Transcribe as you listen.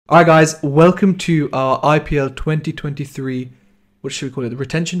Alright guys, welcome to our IPL 2023, what should we call it, the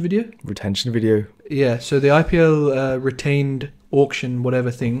retention video? Retention video. Yeah, so the IPL retained auction,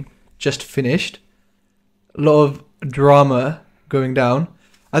 whatever thing, just finished. A lot of drama going down.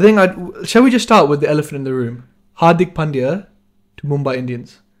 I think shall we just start with the elephant in the room? Hardik Pandya to Mumbai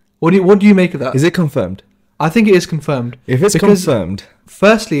Indians. What do you make of that? Is it confirmed? I think it is confirmed. If it's confirmed...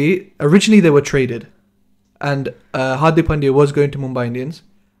 Firstly, originally they were traded. And Hardik Pandya was going to Mumbai Indians.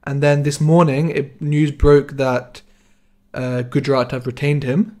 And then this morning, news broke that Gujarat have retained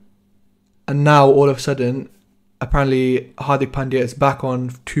him. And now, all of a sudden, apparently Hardik Pandya is back on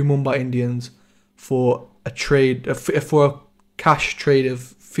to Mumbai Indians for a trade, for a cash trade of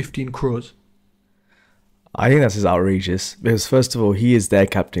 15 crores. I think that's just outrageous. Because first of all, he is their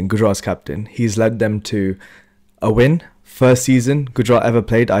captain, Gujarat's captain. He's led them to a win. First season Gujarat ever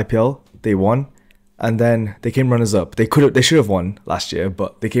played IPL. They won. And then they came runners-up. They should have won last year,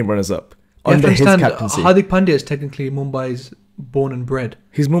 but they came runners-up under his captaincy. Hardik Pandya is technically Mumbai's born and bred.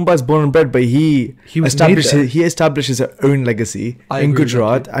 He's Mumbai's born and bred, but he established his own legacy in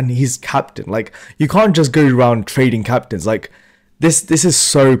Gujarat, and he's captain. Like, you can't just go around trading captains. Like, this is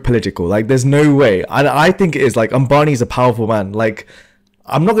so political. Like, there's no way. And I think it is. Like, Ambani's a powerful man. Like,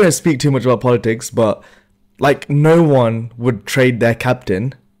 I'm not going to speak too much about politics, but like, no one would trade their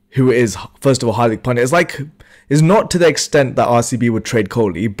captain, who is, first of all, Hardik Pandya. It's not to the extent that RCB would trade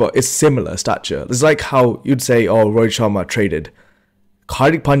Kohli, but it's similar stature. It's like how you'd say, oh, Rohit Sharma traded.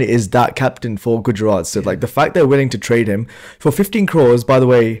 Hardik Pandya is that captain for Gujarat. So, like, the fact they're willing to trade him for 15 crores, by the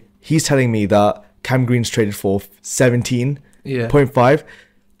way, he's telling me that Cam Green's traded for 17.5.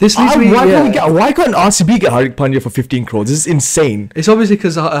 This leads me... Why can't RCB get Hardik Pandya for 15 crores? This is insane. It's obviously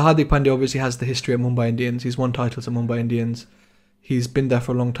because Hardik Pandya obviously has the history at Mumbai Indians. He's won titles at Mumbai Indians. He's been there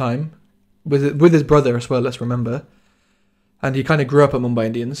for a long time. With his brother as well, let's remember. And he kind of grew up at Mumbai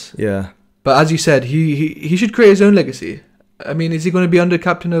Indians. Yeah. But as you said, he should create his own legacy. I mean, is he going to be under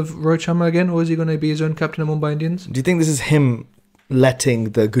captain of Rohit Sharma again? Or is he going to be his own captain of Mumbai Indians? Do you think this is him letting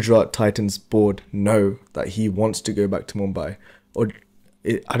the Gujarat Titans board know that he wants to go back to Mumbai? Or...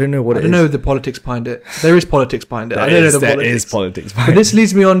 I don't know what it is. I don't know the politics behind it. There is politics behind it. There is politics behind it. But this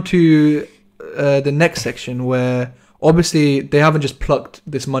leads me on to the next section where obviously they haven't just plucked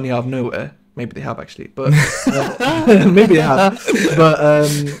this money out of nowhere. Maybe they have actually, but maybe they have. But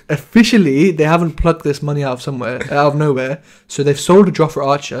officially they haven't plucked this money out of nowhere. So they've sold Jofra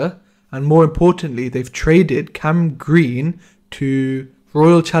Archer, and more importantly, they've traded Cam Green to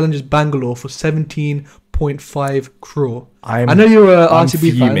Royal Challengers Bangalore for 17.5 crore. I know you're an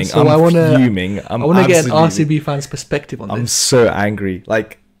RCB fan, so I want to get an RCB fan's perspective on this. I'm so angry.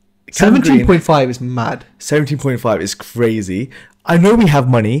 Like, 17.5 is mad. 17.5 is crazy. I know we have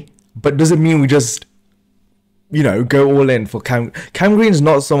money, but does it mean we just, go all in for Cam Green's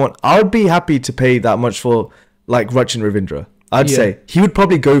not someone... I would be happy to pay that much for, like, Rachin Ravindra. I'd say he would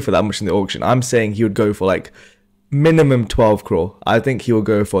probably go for that much in the auction. I'm saying he would go for, like, minimum 12 crore. I think he will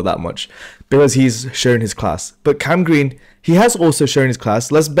go for that much because he's shown his class. But Cam Green, he has also shown his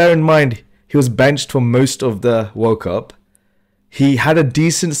class. Let's bear in mind, he was benched for most of the World Cup. He had a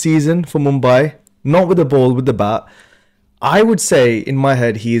decent season for Mumbai, not with the ball, with the bat. I would say, in my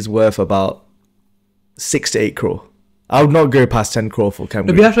head, he is worth about 6 to 8 crore. I would not go past 10 crore for Cam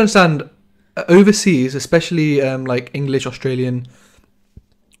Green. But you have to understand, overseas, especially like English, Australian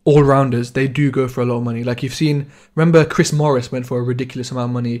all-rounders, they do go for a lot of money. Like, you've seen, remember Chris Morris went for a ridiculous amount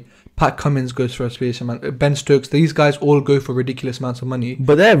of money. Pat Cummins goes for a ridiculous amount. Ben Stokes, these guys all go for ridiculous amounts of money.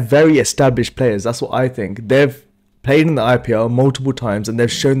 But they're very established players. That's what I think. They've played in the IPL multiple times and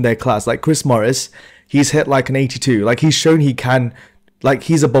they've shown their class. Like Chris Morris, he's hit like an 82. Like, he's shown he can, like,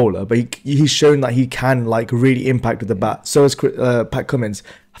 he's a bowler, but he's shown that he can, like, really impact with the bat. So is Pat Cummins,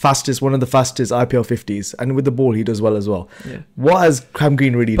 one of the fastest IPL 50s, and with the ball he does well as well. Yeah. What has Cam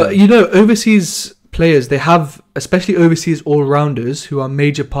Green really done? But overseas players, they have, especially overseas all-rounders who are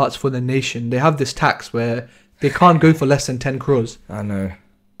major parts for the nation, they have this tax where they can't go for less than 10 crores. I know.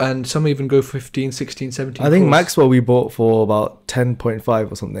 And some even go for 15, 16, 17 I think Maxwell we bought for about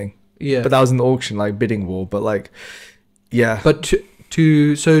 10.5 or something. Yeah. But that was in the auction, like, bidding war. But, like, yeah. But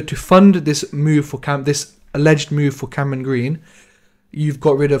to fund this move for this alleged move for Cameron Green, you've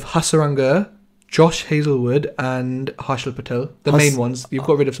got rid of Hasaranga, Josh Hazelwood, and Harshal Patel. The main ones. You've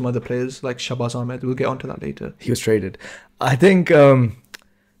got rid of some other players like Shabazz Ahmed. We'll get onto that later. He was traded. I think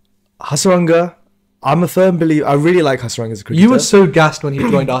Hasaranga, I'm a firm believer. I really like Hasaranga as a cricketer. You were so gassed when he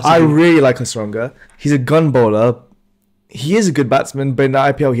joined RCB. I really like Hasaranga. He's a gun bowler. He is a good batsman, but in the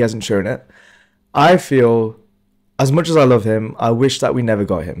IPL he hasn't shown it. I feel, as much as I love him, I wish that we never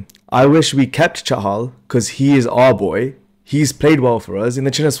got him. I wish we kept Chahal because he is our boy. He's played well for us. In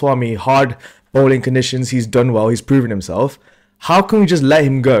the Chinnaswamy, hard bowling conditions, he's done well. He's proven himself. How can we just let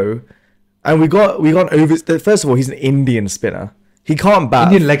him go? And we got over... First of all, he's an Indian spinner. He can't bat.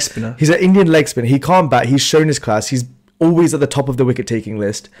 Indian leg spinner. He's an Indian leg spinner. He can't bat. He's shown his class. He's always at the top of the wicket-taking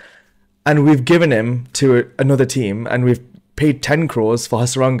list. And we've given him to another team, and we've paid 10 crores for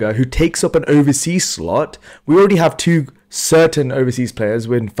Hasaranga, who takes up an overseas slot. We already have 2 certain overseas players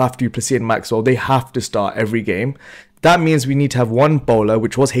with Faf du Plessis and Maxwell. They have to start every game. That means we need to have one bowler,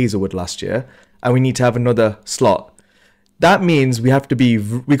 which was Hazelwood last year, and we need to have another slot. That means we have to be...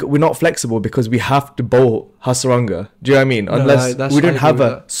 We're not flexible because we have to bowl Hasaranga. Do you know what I mean? Unless we don't have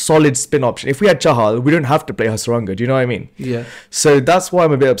a solid spin option. If we had Chahal, we don't have to play Hasaranga. Do you know what I mean? Yeah. So that's why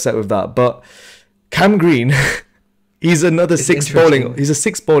I'm a bit upset with that. But Cam Green, he's another sixth bowling. He's a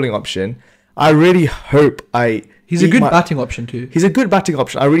 6th bowling option. I really hope He's a good batting option too. He's a good batting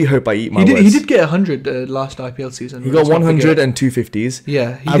option. I really hope I eat my words. He did get 100 last IPL season. He got 100 and 250s.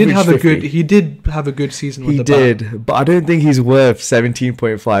 Yeah, he did have a good season with the bat. He did, but I don't think he's worth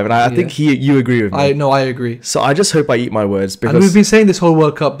 17.5. And I think you agree with me. I agree. So I just hope I eat my words, because and we've been saying this whole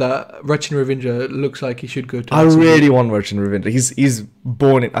World Cup that Rachin Ravindra looks like he should go to. I really want Rachin Ravindra. He's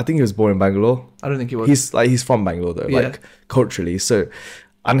born in... I think he was born in Bangalore. I don't think he was. He's from Bangalore though, like culturally. So...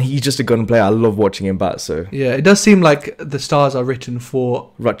 And he's just a gun player. I love watching him bat. So yeah, it does seem like the stars are written for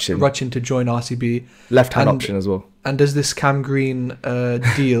Rachin to join RCB. Left-hand option as well. And does this Cam Green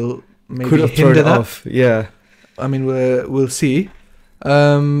deal maybe could have hinder that? Off. Yeah. I mean, we'll see.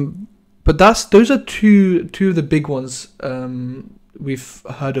 But those are two of the big ones we've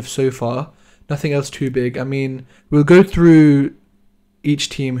heard of so far. Nothing else too big. I mean, we'll go through each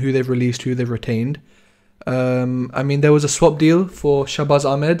team, who they've released, who they've retained. I mean, there was a swap deal for Shahbaz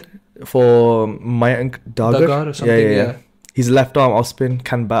Ahmed for Mayank Dagar or something. Yeah. He's left arm off spin,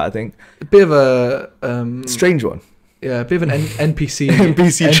 can bat. I think a bit of a strange one. Yeah, a bit of an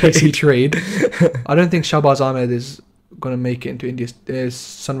NPC trade. I don't think Shahbaz Ahmed is going to make it into India's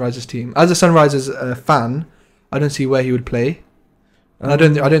Sunrisers team. As a Sunrisers fan, I don't see where he would play, and I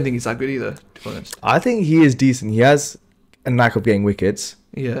don't think he's that good either, to be honest. I think he is decent. He has a knack of getting wickets.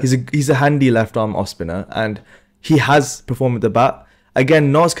 Yeah, he's a handy left arm off spinner, and he has performed with the bat.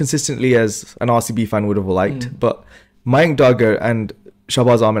 Again, not as consistently as an RCB fan would have liked, but Mayank Dagar and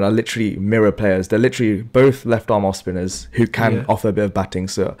Shahbaz Ahmed are literally mirror players. They're literally both left arm off spinners who can offer a bit of batting.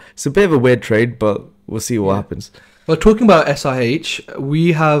 So it's a bit of a weird trade, but we'll see what happens. Well, talking about SIH,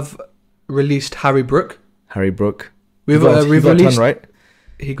 we have released Harry Brook. We've released. Right?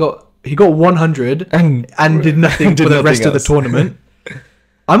 He got 100 and did nothing for the rest of the tournament.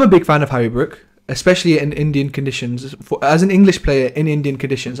 I'm a big fan of Harry Brook, especially in Indian conditions. As an English player in Indian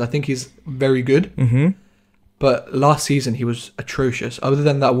conditions, I think he's very good. Mm-hmm. But last season, he was atrocious. Other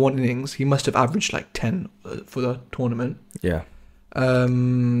than that one innings, he must have averaged like 10 for the tournament. Yeah.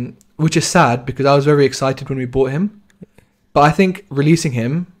 Which is sad, because I was very excited when we bought him. But I think releasing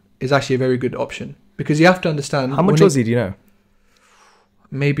him is actually a very good option. Because you have to understand... How much was he, do you know?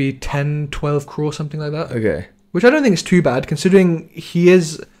 Maybe 10, 12 crore, something like that. Okay. Which I don't think is too bad, considering he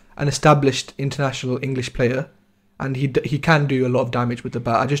is an established international English player, and he can do a lot of damage with the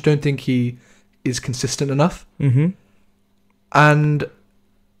bat. I just don't think he is consistent enough. Mm-hmm. And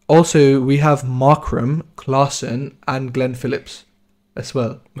also we have Markram, Klaasen, and Glenn Phillips as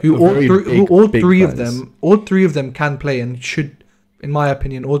well, all three of them can play and should, in my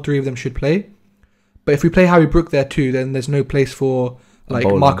opinion, all three of them should play. But if we play Harry Brook there too, then there's no place for like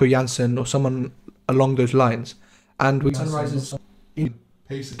Marco Jansen or someone along those lines. And with Sunrisers Indian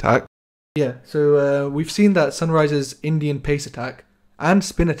pace attack. Yeah, so we've seen that Sunrisers Indian pace attack and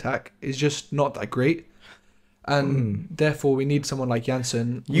spin attack is just not that great. And therefore we need someone like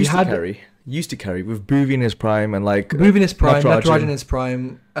Jansen. Used to carry with Bhuvi in his prime and like Bhuvi in his prime, Natarajan in his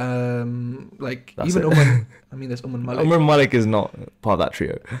prime, like that's even Uman. I mean, there's Uman Malik. Uman Malik is not part of that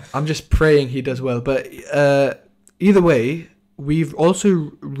trio. I'm just praying he does well. But either way, we've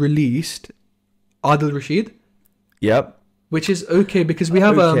also released Adil Rashid. Yep. Which is okay, because we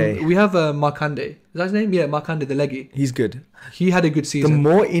have Markande. Is that his name? Yeah, Markande, the leggy. He's good. He had a good season. The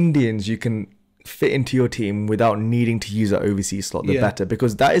more Indians you can fit into your team without needing to use an overseas slot, the better,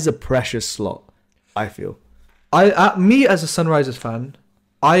 because that is a precious slot, I feel. Me as a Sunrisers fan,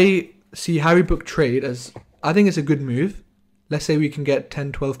 I see Harry Brook trade as, I think it's a good move. Let's say we can get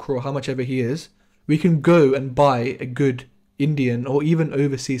 10, 12 crore, how much ever he is. We can go and buy a good Indian or even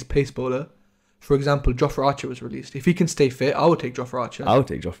overseas pace bowler. For example, Jofra Archer was released. If he can stay fit, I would take Jofra Archer. I would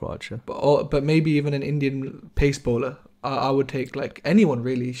take Jofra Archer. But maybe even an Indian pace bowler. I would take like anyone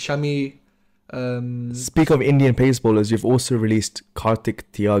really. Shami. Speak of Indian pace bowlers, you've also released Karthik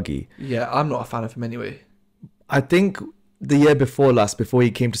Tyagi. Yeah, I'm not a fan of him anyway. I think the year before last, before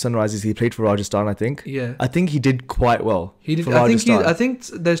he came to Sunrisers, he played for Rajasthan, I think. Yeah. I think he did quite well. He did. For I think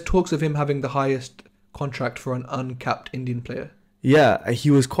there's talks of him having the highest contract for an uncapped Indian player. Yeah, he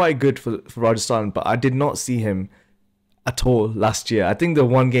was quite good for Rajasthan, but I did not see him at all last year. I think the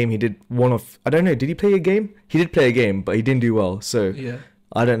one game he did I don't know, did he play a game? He did play a game, but he didn't do well. So yeah.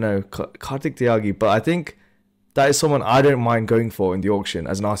 I don't know, Kartik Tyagi, but I think that is someone I don't mind going for in the auction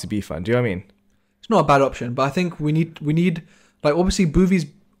as an RCB fan. Do you know what I mean? It's not a bad option, but I think we need like, obviously Bhuvi's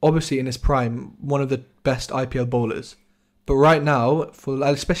obviously in his prime, one of the best IPL bowlers. But right now,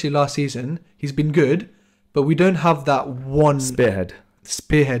 especially last season, he's been good, but we don't have that one spearhead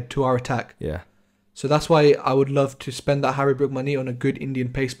to our attack. Yeah. So that's why I would love to spend that Harry Brook money on a good Indian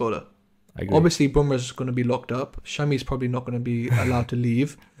pace bowler. I agree. Obviously, Bumrah's going to be locked up. Shami's probably not going to be allowed to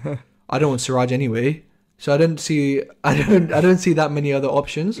leave. I don't want Siraj anyway. So I don't see that many other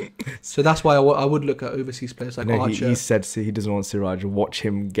options. So that's why I would look at overseas players like Archer. He said he doesn't want Siraj. Watch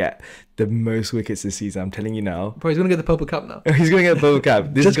him get the most wickets this season. I'm telling you now. Bro, he's going to get the purple cap now. He's going to get the purple cap.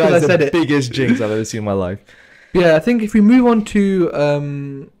 This guy's the biggest jinx I've ever seen in my life. Yeah, I think if we move on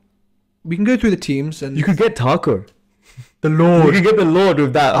to... we can go through the teams. And you could get Thakur. The Lord. You can get the Lord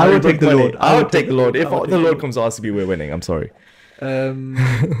with that. I would take the Lord. I would take the Lord. If the Lord comes to RCB, we're winning. I'm sorry.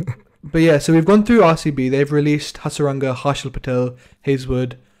 But yeah, so we've gone through RCB. They've released Hasaranga, Harshal Patel,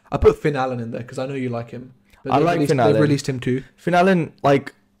 Hazelwood. I put Finn Allen in there because I know you like him. I like Finn Allen. They've released him too. Finn Allen,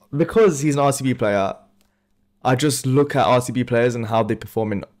 like, because he's an RCB player, I just look at RCB players and how they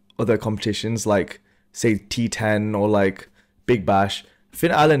perform in other competitions, like, say, T10 or, like, Big Bash. Finn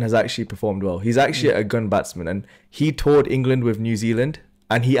Allen has actually performed well. He's actually a gun batsman, and he toured England with New Zealand,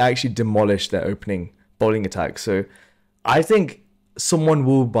 and he actually demolished their opening bowling attack. So I think someone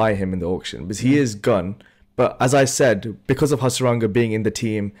will buy him in the auction because he is gun. But as I said, because of Hasaranga being in the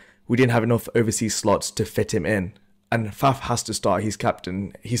team, we didn't have enough overseas slots to fit him in. And Faf has to start. He's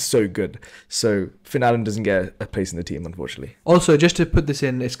captain. He's so good. So Finn Allen doesn't get a place in the team, unfortunately. Also, just to put this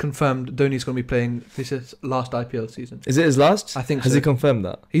in, it's confirmed Dhoni's going to be playing this is last IPL season. Is it his last? I think Has so. he confirmed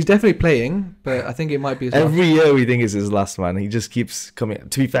that? He's definitely playing, but I think it might be his last. Every year we think it's his last, man. He just keeps coming.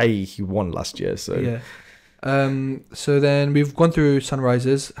 To be fair, he won last year. So yeah. So then we've gone through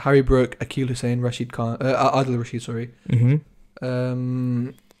Sunrisers, Harry Brook, Akil Hussain, Rashid Khan, Adil Rashid, sorry.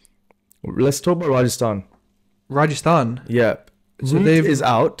 Let's talk about Rajasthan. Rajasthan. Yeah. So Root is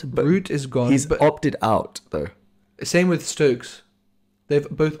out, but Root is gone. He's opted out though. Same with Stokes. They've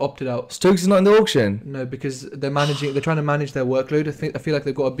both opted out. Stokes is not in the auction. No, because they're trying to manage their workload. I feel like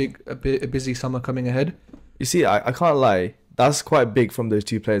they've got a busy summer coming ahead. You see, I can't lie. That's quite big from those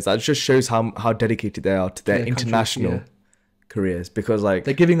two players. That just shows how dedicated they are to their international careers, because like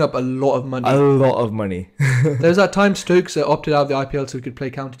they're giving up a lot of money. There was that time Stokes opted out of the IPL so he could play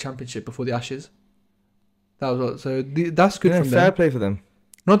county championship before the Ashes. That was that's good from them. Fair play for them.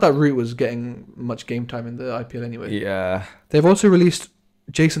 Not that Root was getting much game time in the IPL anyway. Yeah. They've also released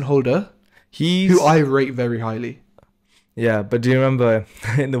Jason Holder, who I rate very highly. Yeah, but do you remember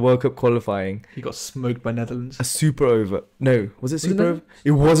in the World Cup qualifying, he got smoked by Netherlands? A super over. No, was it super over?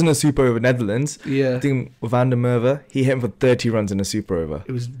 It wasn't a super over. Netherlands. Yeah. I think Van der Merwe, he hit him for 30 runs in a super over.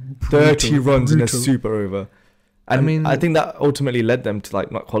 It was 30 runs in a super over. And I think that ultimately led them to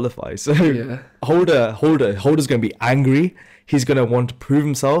like not qualify. So yeah. Holder's going to be angry. He's going to want to prove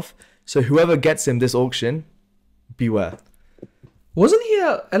himself. So whoever gets him this auction, beware. Wasn't he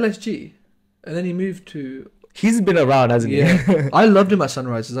at LSG? And then he moved to... He's been around, hasn't he? I loved him at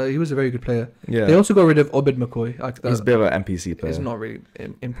Sunrisers. He was a very good player. Yeah. They also got rid of Obed McCoy. He's a bit of an NPC player. It's not really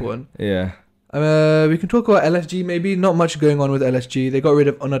important. Yeah. We can talk about LSG maybe. Not much going on with LSG. They got rid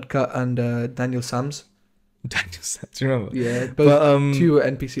of Onadkat and Daniel Sams. Daniel Sams, do you remember? Yeah, both two were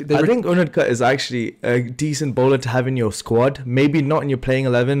NPC. I think Onadkat is actually a decent bowler to have in your squad. Maybe not in your playing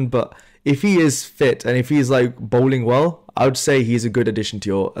 11, but if he is fit and if he's like bowling well, I would say he's a good addition to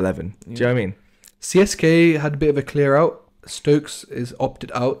your 11. Do you know what I mean? CSK had a bit of a clear out. Stokes is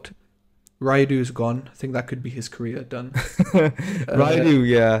opted out. Raidu's gone. I think that could be his career done. Raidu,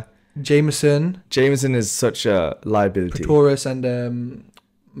 yeah. Jameson is such a liability. Pretorius and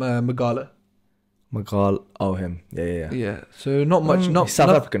Magala. Him. Yeah. Yeah. So not much. He's South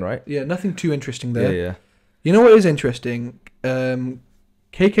African, right? Yeah. Nothing too interesting there. Yeah. You know what is interesting?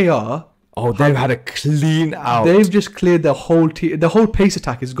 KKR. Oh, they've had a clean out. They've just cleared the whole team. The whole pace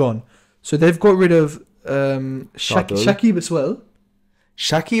attack is gone. So they've got rid of Shakib as well.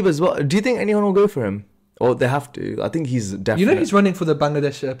 Shakib as well. Do you think anyone will go for him? Or they have to? I think he's definitely... he's running for the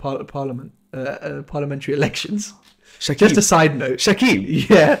Bangladesh parliamentary elections. Shakib. Just a side note. Shakib?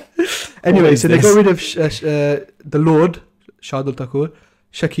 Yeah. Anyway, so they got rid of the Lord, Shardul Thakur.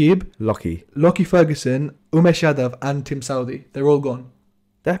 Shakib, Lockie Ferguson, Umesh Yadav, and Tim Southee. They're all gone.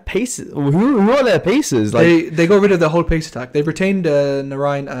 Their paces. Who are their paces? Like they got rid of their whole pace attack. They've retained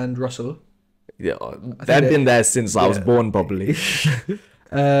Narayan and Russell. Yeah, they've been there since I was born, probably.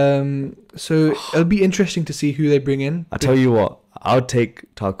 So it'll be interesting to see who they bring in. I tell you what, I would take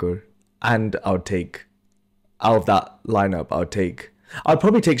Thakur, and I would take out of that lineup. I'd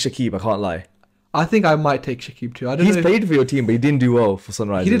probably take Shakib. I can't lie. I think I might take Shakib too. He's played for your team, but he didn't do well for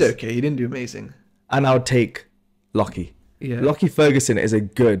Sunrisers. He did okay. He didn't do amazing. And I would take Lockie. Yeah. Lockie Ferguson is a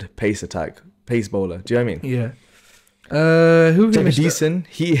good pace bowler. Do you know what I mean? Yeah. Who decent.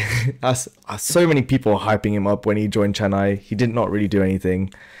 He has so many people hyping him up when he joined Chennai. He did not really do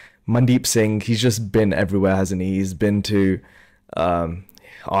anything. Mandeep Singh, he's just been everywhere, hasn't he? He's been to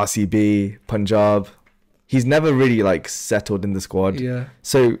RCB, Punjab. He's never really like settled in the squad. Yeah.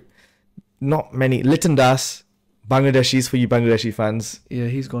 So not many. Liton Das, Bangladeshis for you Bangladeshi fans. Yeah,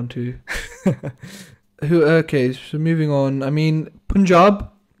 he's gone too. Okay, so moving on. I mean, Punjab,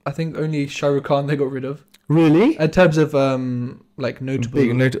 I think only Shah Rukh Khan they got rid of. Really? In terms of like notable.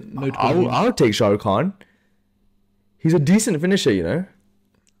 I'll take Shah Rukh Khan. He's a decent finisher, you know.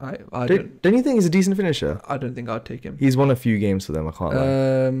 Don't you think he's a decent finisher? I don't think I'd take him. He's won a few games for them. I can't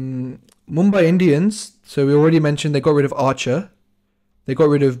lie. Mumbai Indians. So we already mentioned they got rid of Archer. They got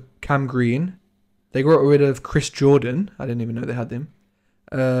rid of Cam Green. They got rid of Chris Jordan. I didn't even know they had him.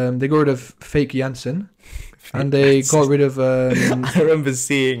 They got rid of Fake Jansen. And they got rid of... I remember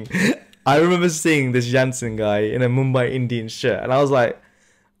seeing this Jansen guy in a Mumbai Indians shirt. And I was like,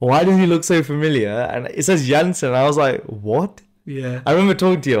 why does he look so familiar? And it says Jansen. And I was like, what? Yeah. I remember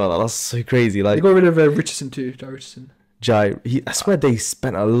talking to you about that. That's so crazy. Like, they got rid of Richardson too. Richardson. Jai. I swear they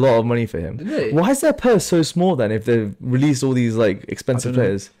spent a lot of money for him. Did they? Why is their purse so small then if they've released all these like expensive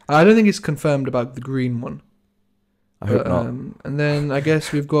players? I don't think it's confirmed about the green one. I hope not. And then I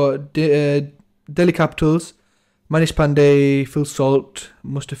guess we've got Delhi Capitals, Manish Pandey, Phil Salt,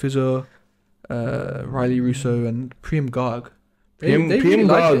 Mustafizur, Riley Russo, and Priyam Garg.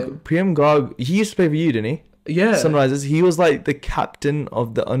 Priyam Garg, he used to play for you, didn't he? Yeah. Sunrisers. He was like the captain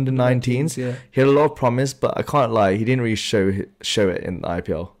of the under-19s. Yeah. He had a lot of promise, but I can't lie, he didn't really show it in the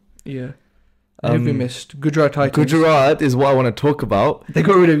IPL. Yeah. Who we missed? Gujarat Titans. Gujarat is what I want to talk about. They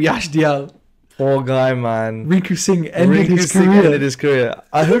got rid of Yash Dial. Poor guy, man. Rinku Singh ended his career.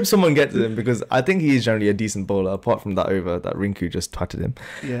 I hope someone gets him because I think he's generally a decent bowler. Apart from that Rinku just twatted him.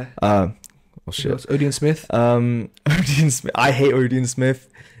 Yeah. Oh shit. Odean Smith. Odean Smith. I hate Odean Smith.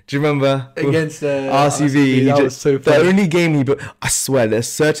 Do you remember against RCB? That was so funny. The only game I swear, there's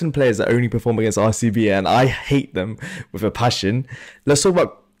certain players that only perform against RCB, and I hate them with a passion. Let's talk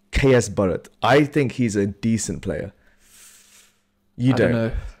about KS Bharat. I think he's a decent player. You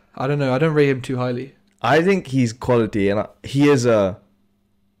don't. I don't know. I don't rate him too highly. I think he's quality, and he is a.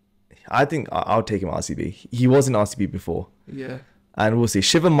 I think I'll take him RCB. He was in RCB before. Yeah. And we'll see.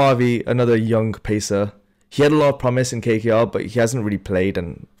 Shivam Mavi, another young pacer. He had a lot of promise in KKR, but he hasn't really played,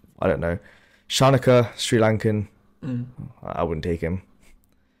 and I don't know. Shanaka, Sri Lankan. I wouldn't take him.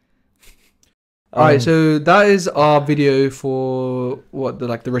 Alright, so that is our video for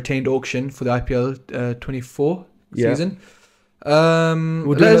the retained auction for the IPL 24 season.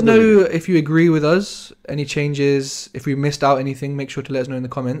 Let us know if you agree with us, any changes, if we missed out anything, make sure to let us know in the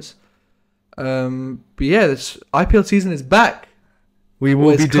comments. But yeah, this IPL season is back. We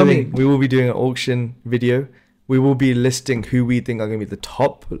will be doing an auction video. We will be listing who we think are going to be the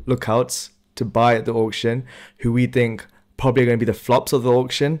top lookouts to buy at the auction, who we think probably are going to be the flops of the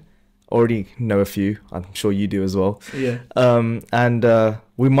auction. Already know a few. I'm sure you do as well. Yeah. And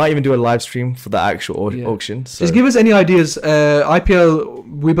we might even do a live stream for the actual auction. So. Just give us any ideas.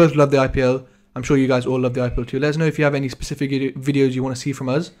 IPL, we both love the IPL. I'm sure you guys all love the IPL too. Let us know if you have any specific videos you want to see from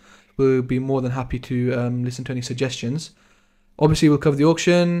us. We'll be more than happy to listen to any suggestions. Obviously, we'll cover the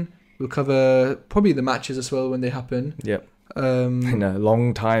auction. We'll cover probably the matches as well when they happen. Yep. In a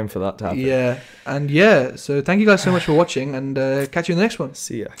long time for that to happen. Yeah. And yeah, so thank you guys so much for watching, and catch you in the next one.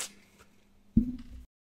 See ya.